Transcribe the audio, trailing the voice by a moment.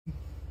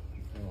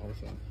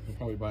so we'll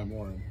probably buy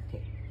more and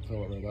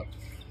throw it right up.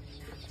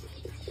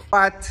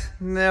 What?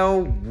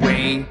 No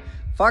way.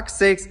 Fuck's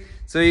sakes.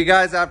 So you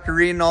guys, after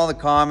reading all the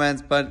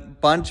comments, but a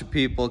bunch of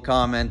people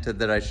commented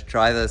that I should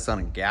try this on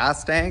a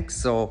gas tank.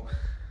 So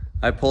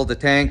I pulled the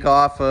tank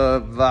off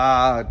of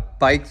a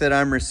bike that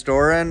I'm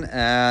restoring,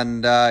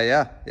 and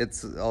yeah,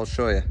 I'll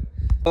show you.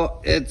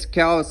 Oh, it's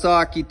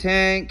Kawasaki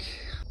tank.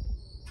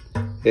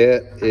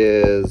 It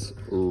is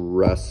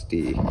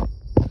rusty.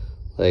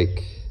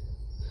 Like,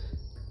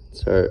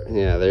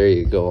 yeah, there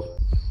you go.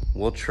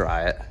 We'll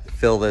try it.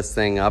 Fill this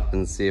thing up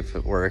and see if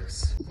it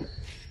works.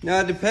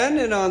 Now,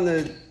 depending on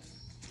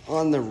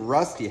the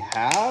rust you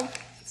have,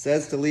 it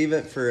says to leave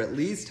it for at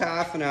least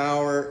half an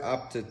hour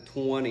up to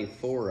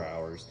 24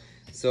 hours.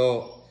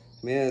 So,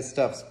 man, this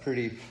stuff's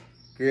pretty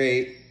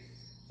great.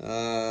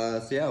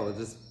 So yeah, we'll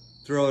just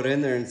throw it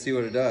in there and see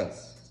what it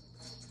does.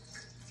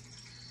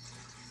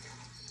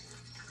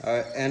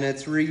 And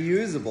it's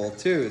reusable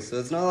too, so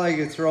it's not like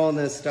you're throwing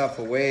this stuff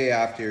away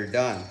after you're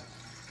done.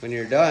 When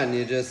you're done,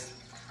 you just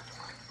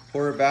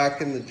pour it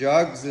back in the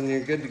jugs and you're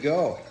good to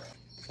go.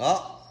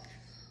 Well,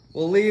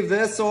 we'll leave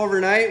this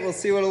overnight. We'll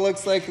see what it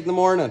looks like in the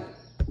morning.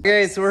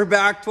 Okay, so we're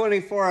back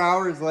 24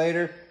 hours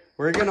later.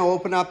 We're gonna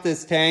open up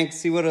this tank,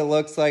 see what it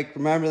looks like.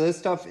 Remember, this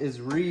stuff is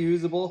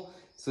reusable,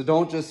 so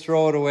don't just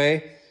throw it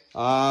away.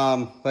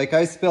 Like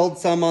I spilled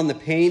some on the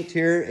paint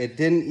here. It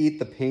didn't eat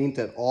the paint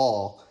at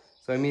all.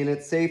 So I mean,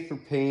 it's safe for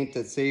paint,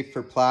 it's safe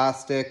for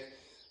plastic.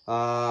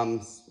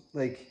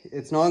 Like,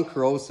 it's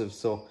non-corrosive,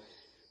 so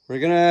we're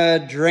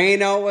gonna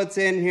drain out what's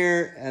in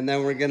here, and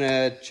then we're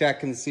gonna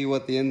check and see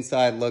what the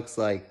inside looks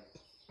like.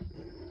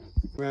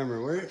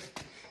 Remember,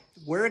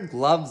 wear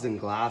gloves and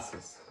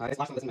glasses. I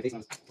slapped this in my face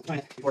when I was trying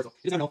it before, so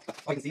you just never know. Oh,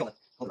 I can see all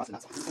the rust in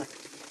that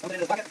stuff. Dump it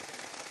into the bucket.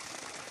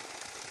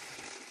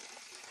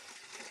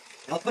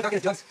 And I'll put it back in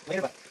the jugs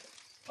later, but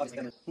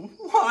obviously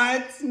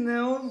what?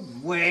 No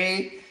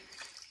way.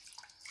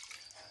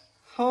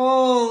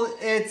 Oh,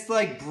 it's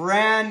like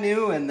brand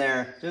new in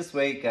there. Just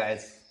wait,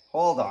 guys.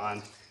 Hold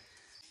on.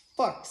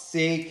 Fuck's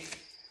sake.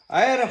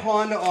 I had a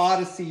Honda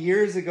Odyssey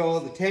years ago.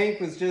 The tank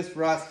was just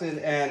rusted,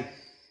 and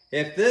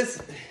if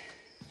this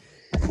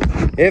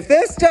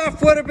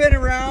stuff would have been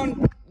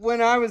around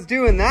when I was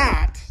doing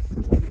that.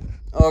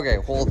 Okay,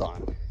 hold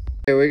on.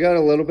 Okay, we got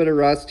a little bit of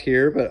rust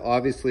here, but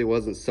obviously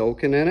wasn't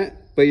soaking in it.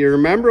 But you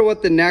remember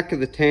what the neck of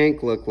the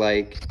tank looked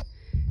like,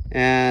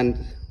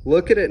 and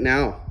look at it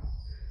now.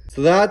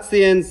 So that's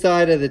the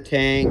inside of the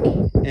tank,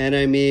 and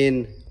I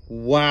mean,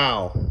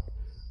 wow.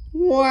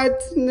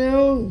 What?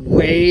 No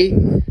way.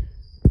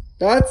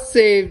 That's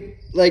saved,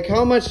 like,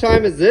 how much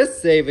time does this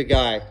save a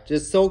guy?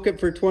 Just soak it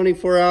for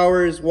 24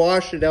 hours,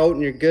 wash it out,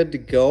 and you're good to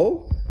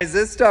go?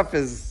 This stuff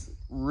is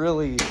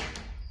really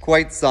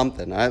quite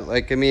something.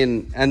 I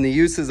mean, and the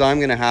uses I'm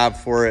gonna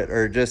have for it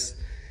are just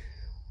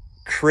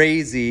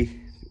crazy.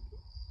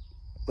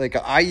 Like,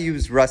 I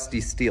use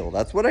rusty steel.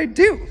 That's what I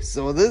do.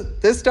 So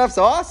this stuff's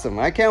awesome.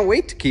 I can't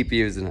wait to keep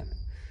using it.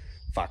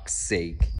 Fuck's sake.